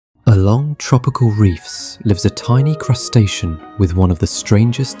Along tropical reefs lives a tiny crustacean with one of the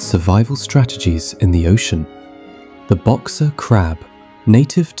strangest survival strategies in the ocean. The boxer crab.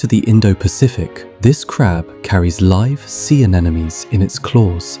 Native to the Indo-Pacific, this crab carries live sea anemones in its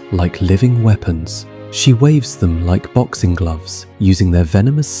claws like living weapons. She waves them like boxing gloves, using their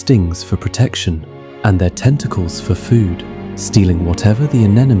venomous stings for protection and their tentacles for food, stealing whatever the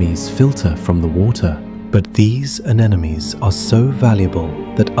anemones filter from the water. But these anemones are so valuable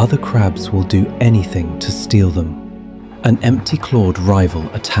that other crabs will do anything to steal them. An empty-clawed rival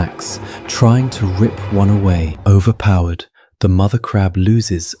attacks, trying to rip one away. Overpowered, the mother crab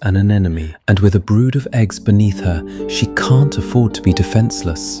loses an anemone, and with a brood of eggs beneath her, she can't afford to be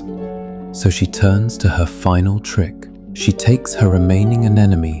defenseless. So she turns to her final trick. She takes her remaining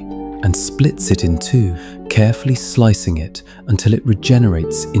anemone and splits it in two, carefully slicing it until it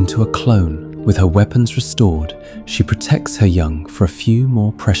regenerates into a clone. With her weapons restored, she protects her young for a few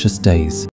more precious days.